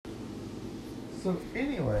So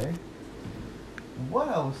anyway, what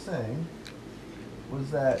I was saying was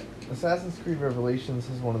that Assassin's Creed Revelations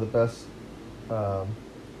is one of the best like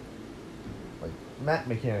map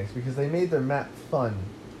mechanics because they made their map fun.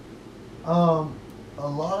 A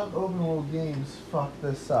lot of open world games fuck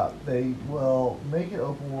this up. They will make it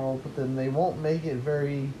open world, but then they won't make it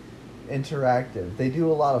very interactive. They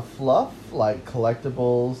do a lot of fluff, like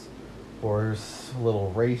collectibles or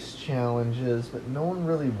little race challenges, but no one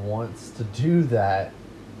really wants to do that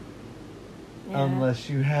unless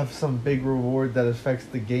you have some big reward that affects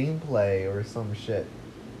the gameplay or some shit.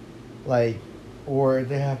 Like, or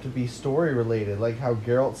they have to be story related, like how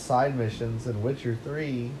Geralt's side missions in Witcher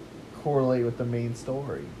 3 correlate with the main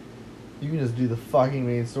story. You can just do the fucking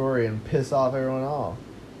main story and piss off everyone off.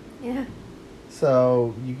 Yeah.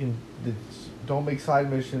 So you can don't make side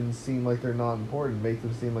missions seem like they're not important. Make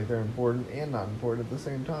them seem like they're important and not important at the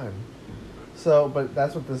same time. So, but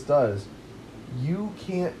that's what this does. You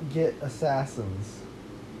can't get assassins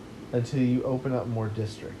until you open up more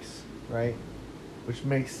districts, right? Which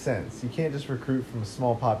makes sense. You can't just recruit from a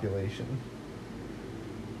small population.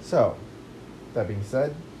 So, that being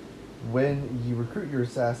said, when you recruit your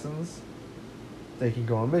assassins, they can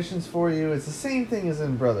go on missions for you. It's the same thing as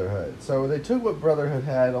in Brotherhood. So they took what Brotherhood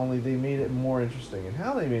had, only they made it more interesting. And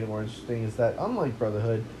how they made it more interesting is that, unlike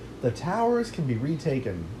Brotherhood, the towers can be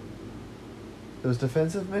retaken. Those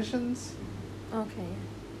defensive missions. Okay.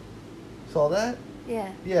 Saw that?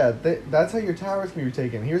 Yeah. Yeah, that's how your towers can be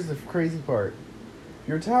retaken. Here's the crazy part.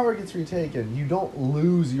 Your tower gets retaken. You don't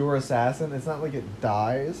lose your assassin. It's not like it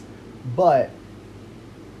dies. But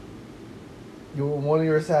one of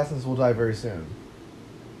your assassins will die very soon.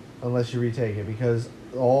 Unless you retake it. Because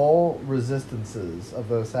all resistances of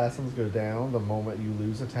the assassins go down the moment you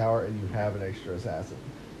lose a tower and you have an extra assassin.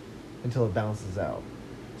 Until it bounces out.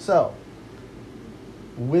 So,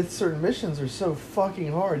 with certain missions are so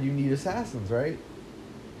fucking hard, you need assassins, right?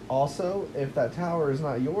 Also, if that tower is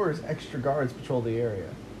not yours, extra guards patrol the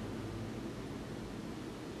area.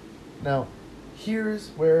 Now, here's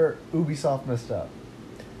where Ubisoft messed up.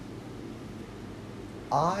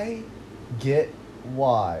 I get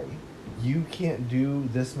why you can't do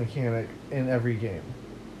this mechanic in every game.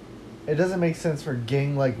 It doesn't make sense for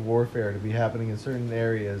gang-like warfare to be happening in certain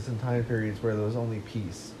areas and time periods where there was only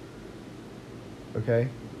peace. Okay?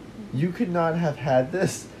 You could not have had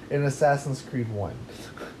this in Assassin's Creed 1.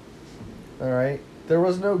 Alright? There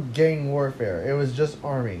was no gang warfare. It was just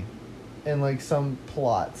army. And like some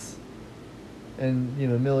plots. And,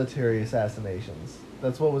 military assassinations.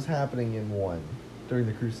 That's what was happening in 1 during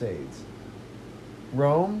the Crusades.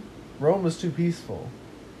 Rome was too peaceful.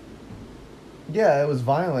 Yeah, it was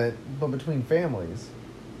violent, but between families.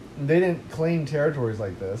 They didn't claim territories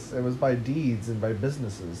like this. It was by deeds and by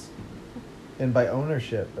businesses. And by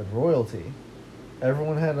ownership and royalty.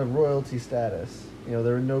 Everyone had a royalty status. There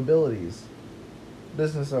were nobilities.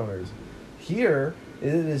 Business owners. Here,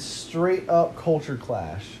 it is straight up culture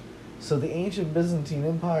clash. So the ancient Byzantine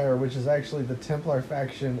Empire, which is actually the Templar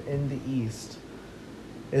faction in the East,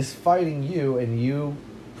 is fighting you, and you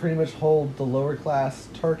pretty much hold the lower class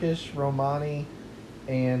Turkish, Romani,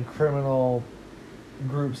 and criminal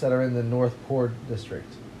groups that are in the North Port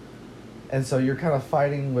district. And so you're kind of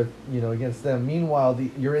fighting with, against them. Meanwhile,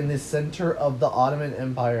 you're in the center of the Ottoman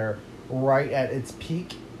Empire, right at its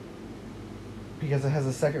peak, because it has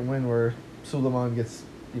a second wind where Suleiman gets,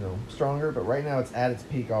 stronger. But right now it's at its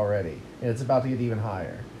peak already, and it's about to get even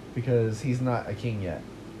higher because he's not a king yet.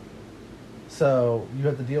 So you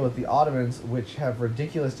have to deal with the Ottomans, which have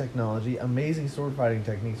ridiculous technology, amazing sword fighting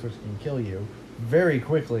techniques, which can kill you very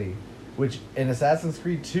quickly. Which in Assassin's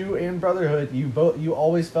Creed 2 and Brotherhood, you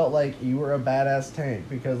always felt like you were a badass tank.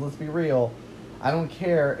 Because let's be real, I don't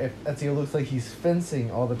care if Ezio looks like he's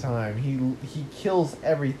fencing all the time. He kills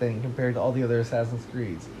everything compared to all the other Assassin's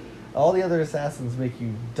Creeds. All the other assassins make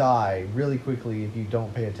you die really quickly if you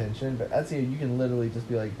don't pay attention. But Ezio, you can literally just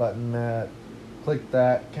be like, button that, click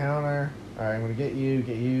that, counter. Alright, I'm going to get you,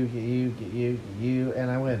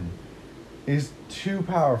 and I win. He's too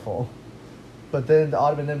powerful. But then the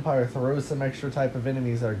Ottoman Empire throws some extra type of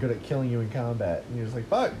enemies that are good at killing you in combat. And you're just like,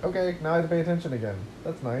 fuck, okay, now I have to pay attention again.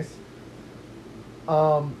 That's nice.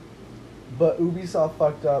 But Ubisoft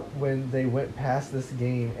fucked up when they went past this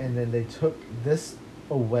game and then they took this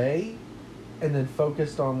away and then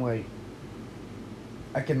focused on, like,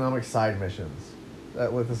 economic side missions.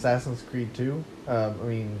 With Assassin's Creed 2,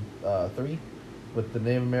 3, with the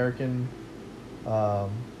Native American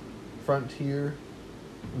frontier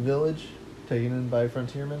village taken in by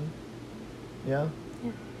frontiermen. Yeah?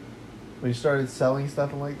 Yeah. when you started selling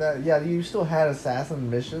stuff and like that, yeah, you still had assassin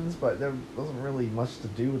missions, but there wasn't really much to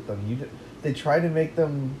do with them. They tried to make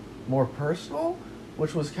them more personal,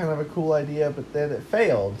 which was kind of a cool idea, but then it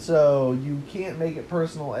failed. So you can't make it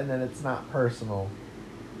personal, and then it's not personal.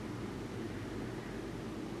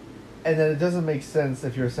 And then it doesn't make sense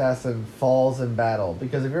if your assassin falls in battle,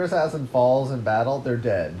 because if your assassin falls in battle, they're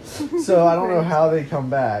dead. So I don't know how they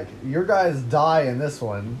come back. Your guys die in this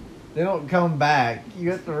one. They don't come back.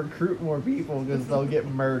 You have to recruit more people because they'll get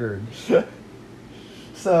murdered.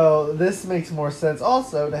 So this makes more sense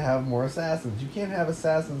also to have more assassins. You can't have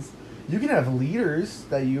assassins. You can have leaders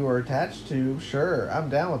that you are attached to. Sure, I'm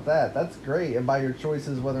down with that. That's great. And by your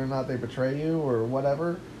choices, whether or not they betray you or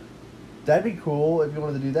whatever, that'd be cool if you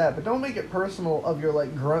wanted to do that. But don't make it personal of your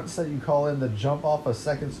like grunts that you call in to jump off a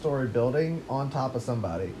second-story building on top of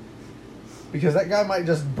somebody. Because that guy might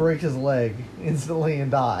just break his leg instantly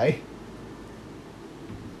and die.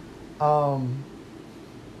 But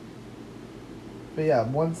yeah,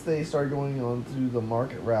 once they started going on through the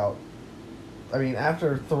market route, I mean,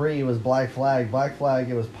 after 3 it was Black Flag. Black Flag,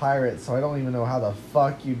 it was pirates, so I don't even know how the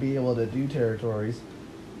fuck you'd be able to do territories.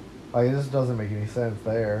 Like, it just doesn't make any sense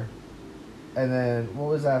there. And then, what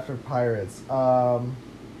was after pirates? Rogue.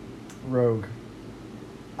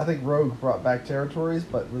 I think Rogue brought back territories,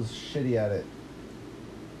 but was shitty at it.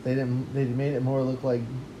 They made it more look like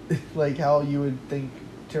like how you would think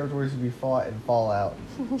territories would be fought in Fallout.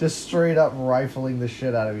 Just straight up rifling the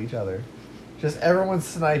shit out of each other. Just everyone's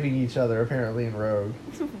sniping each other apparently in Rogue.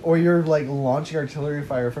 Or you're like launching artillery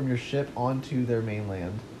fire from your ship onto their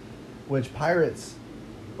mainland. Which pirates,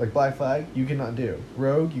 like Black Flag, you cannot do.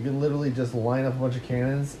 Rogue, you can literally just line up a bunch of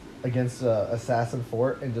cannons against an assassin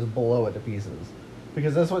fort and just blow it to pieces.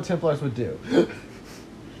 Because that's what Templars would do.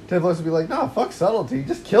 Templars would be like, no, fuck subtlety,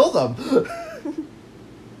 just kill them.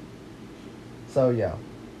 So, yeah.